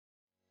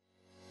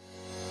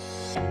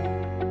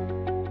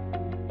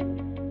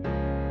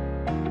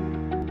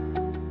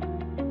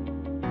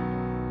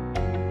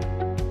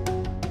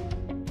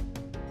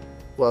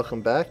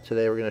Welcome back.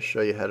 Today we're going to show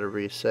you how to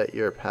reset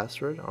your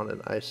password on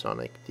an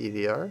Eyesonic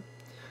DVR.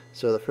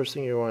 So the first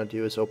thing you want to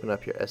do is open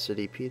up your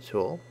SODP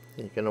tool.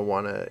 You're going to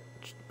want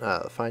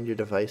to find your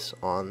device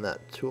on that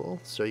tool.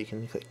 So you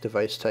can click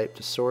device type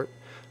to sort,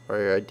 or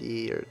your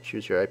ID, or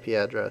choose your IP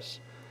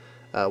address.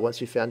 Once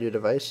you found your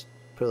device,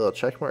 put a little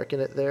check mark in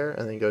it there,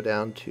 and then go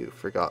down to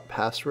forgot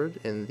password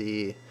in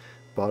the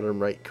bottom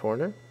right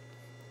corner.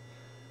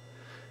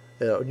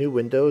 A new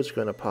window is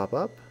going to pop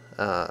up.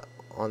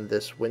 On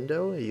this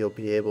window, you'll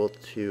be able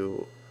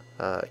to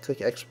click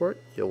export.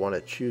 You'll want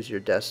to choose your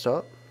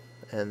desktop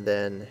and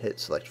then hit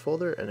select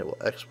folder, and it will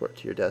export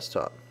to your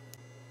desktop.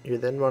 You're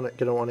then going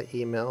to want to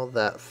email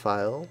that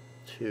file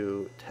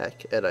to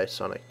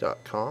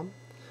tech@eyesonic.com.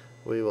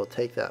 We will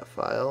take that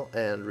file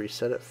and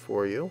reset it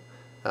for you.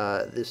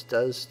 This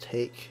does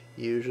take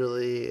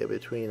usually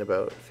between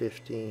about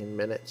 15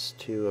 minutes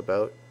to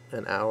about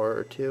an hour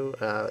or two,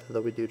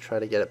 though we do try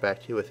to get it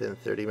back to you within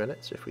 30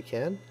 minutes if we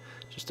can.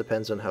 Just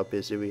depends on how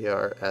busy we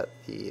are at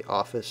the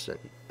office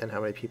and how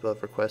many people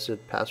have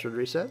requested password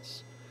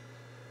resets.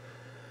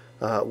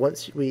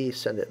 Once we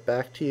send it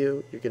back to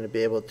you, you're going to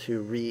be able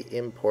to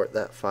re-import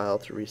that file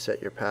to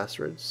reset your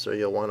passwords. So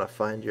you'll want to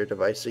find your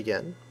device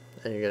again,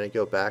 and you're going to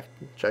go back,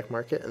 check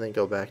mark it, and then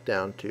go back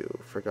down to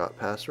forgot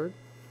password.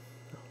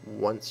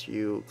 Once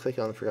you click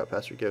on the forgot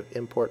password, go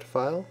import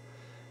file,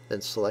 then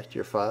select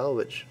your file,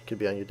 which could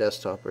be on your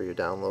desktop or your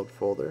download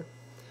folder.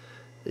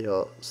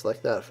 You'll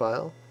select that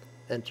file,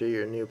 enter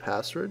your new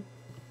password.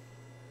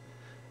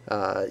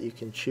 You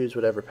can choose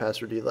whatever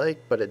password you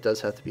like, but it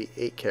does have to be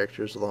 8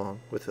 characters long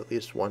with at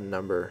least one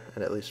number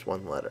and at least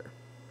one letter.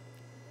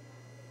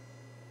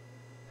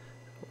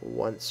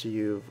 Once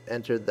you've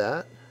entered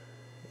that,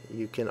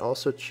 you can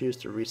also choose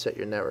to reset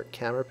your network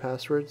camera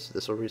passwords.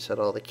 This will reset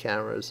all the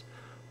cameras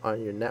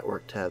on your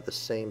network to have the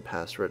same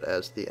password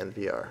as the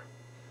NVR.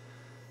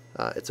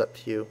 It's up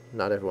to you.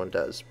 Not everyone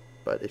does,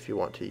 but if you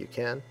want to, you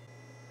can.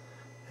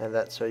 And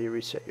that's how you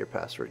reset your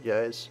password,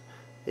 guys.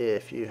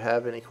 If you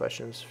have any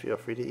questions, feel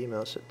free to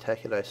email us at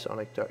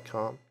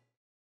tech@eyesonic.com.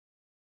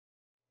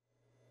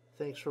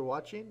 Thanks for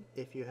watching.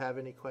 If you have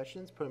any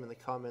questions, put them in the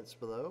comments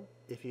below.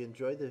 If you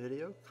enjoyed the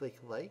video, click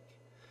like.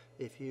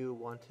 If you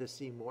want to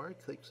see more,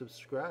 click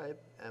subscribe,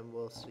 and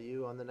we'll see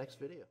you on the next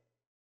video.